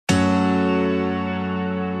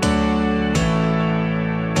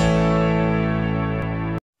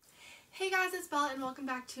Hey guys, it's Bella and welcome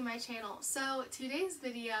back to my channel. So today's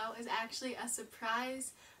video is actually a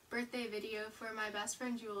surprise birthday video for my best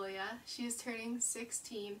friend Julia. She is turning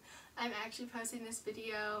 16. I'm actually posting this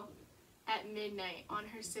video at midnight on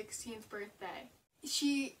her 16th birthday.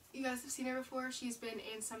 You guys have seen her before. She's been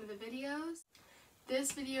in some of the videos.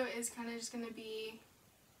 This video is kind of just going to be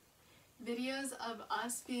videos of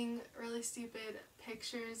us being really stupid,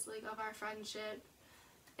 pictures like of our friendship.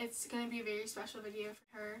 It's going to be a very special video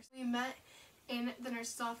for her. We met in the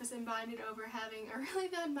nurse's office and bonded over having a really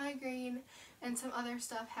bad migraine and some other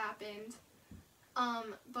stuff happened.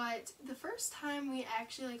 But the first time we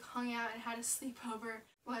actually hung out and had a sleepover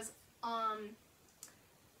was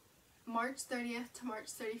March 30th to March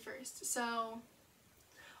 31st. So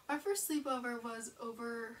our first sleepover was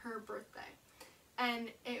over her birthday. And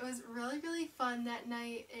it was really fun that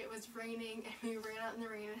night. It was raining and we ran out in the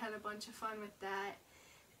rain and had a bunch of fun with that.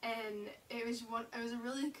 And it was a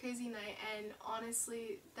really crazy night, and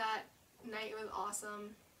honestly that night was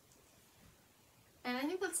awesome. And I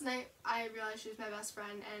think that's the night I realized she was my best friend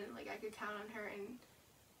and like I could count on her, and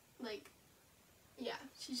like, yeah,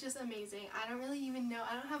 she's just amazing. I don't really even know,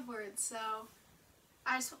 I don't have words, so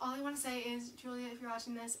all I want to say is, Julia, if you're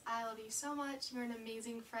watching this, I love you so much. You're an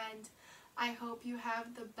amazing friend. I hope you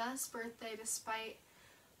have the best birthday despite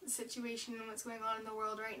the situation and what's going on in the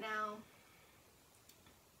world right now.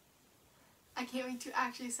 I can't wait to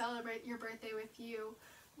actually celebrate your birthday with you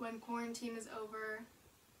when quarantine is over.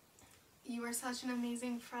 You are such an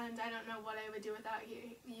amazing friend. I don't know what I would do without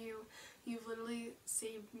you. You've literally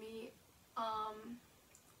saved me.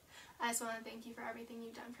 I just want to thank you for everything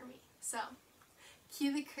you've done for me. So,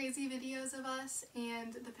 cue the crazy videos of us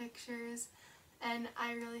and the pictures, and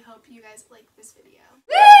I really hope you guys like this video.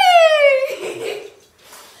 Yay!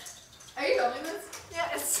 Are you filming this?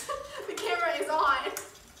 Yes. The camera is on.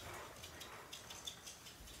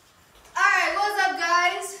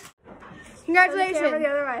 Congratulations! The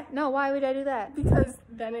other way. No, why would I do that? Because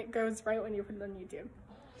then it goes right when you put it on YouTube.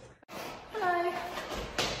 Hi.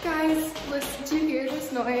 Guys, listen, do you hear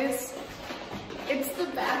this noise? It's the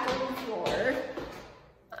bathroom floor.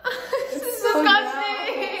 This is so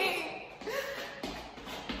disgusting!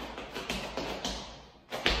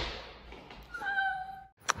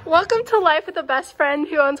 Welcome to life with a best friend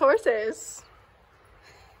who owns horses.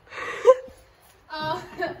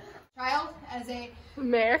 Trial as a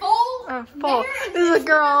Mare. full. Full. This is a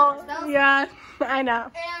girl. Yeah, I know.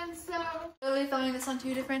 And so, literally filming this on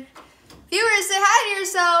two different viewers. Say hi to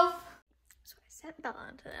yourself. So I sent Bella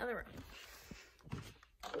into the other room.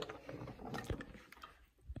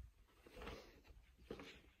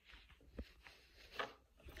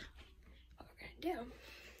 What we're gonna do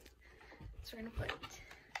is we're gonna put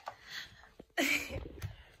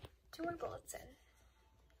 2 more bullets in.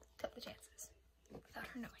 Take the chances without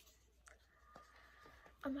her knowing.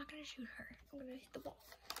 I'm not gonna shoot her. I'm gonna hit the ball.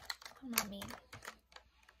 I'm not mean.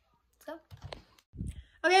 Let's go.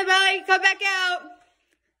 Okay, Belly, come back out.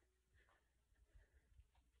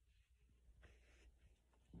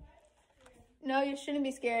 No, you shouldn't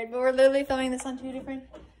be scared, but we're literally filming this on 2 different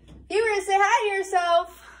viewers. Say hi to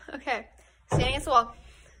yourself. Okay, standing against the wall.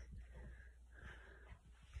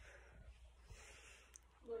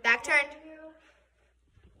 Back turned.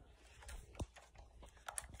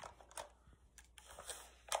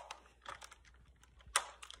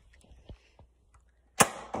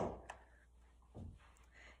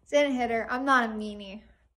 Didn't hit her. I'm not a meanie.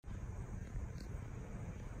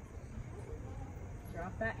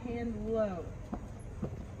 Drop that hand low.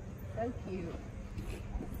 So cute. What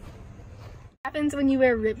happens when you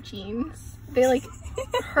wear ripped jeans? They like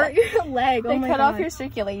hurt your leg. They cut off your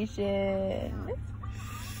circulation.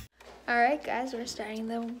 Alright guys, we're starting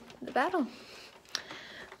the battle.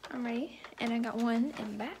 I'm ready, and I got one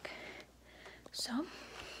in the back. So,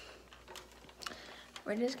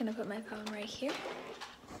 we're just gonna put my phone right here.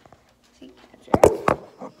 See,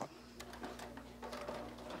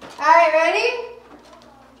 alright, ready?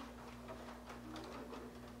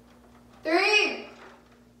 3,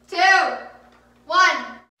 2, 1.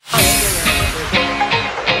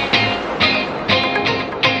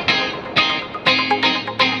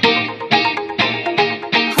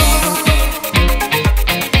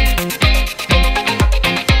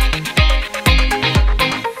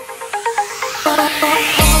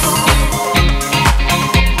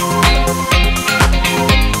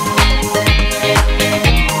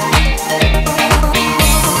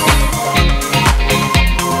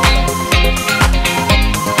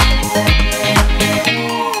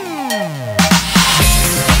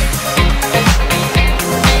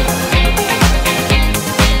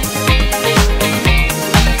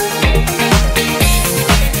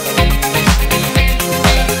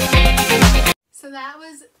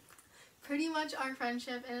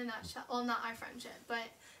 friendship in a nutshell. Well, not our friendship, but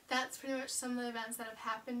that's pretty much some of the events that have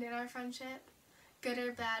happened in our friendship. Good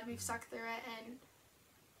or bad, we've stuck through it and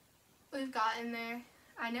we've gotten there.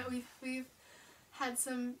 I know we've had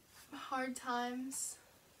some hard times,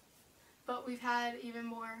 but we've had even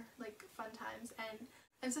more like fun times, and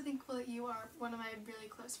I'm so thankful that you are one of my really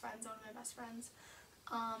close friends, one of my best friends.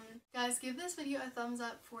 Guys, give this video a thumbs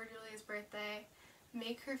up for Julia's birthday.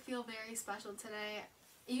 Make her feel very special today.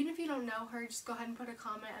 Even if you don't know her, just go ahead and put a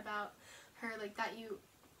comment about her, like that you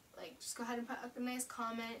like. Just go ahead and put a nice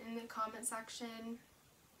comment in the comment section.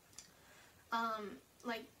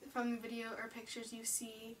 Like from the video or pictures you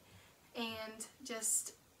see, and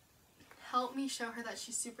just help me show her that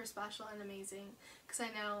she's super special and amazing, because I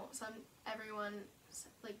know everyone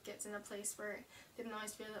like gets in a place where they don't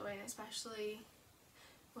always feel that way, and especially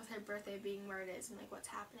with her birthday being where it is and like what's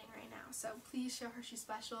happening right now. So please show her she's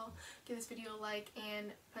special. Give this video a like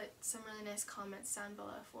and put some really nice comments down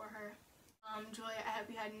below for her. Julia, I hope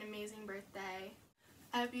you had an amazing birthday.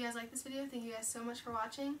 I hope you guys liked this video. Thank you guys so much for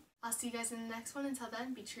watching. I'll see you guys in the next one. Until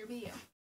then, be true, be you.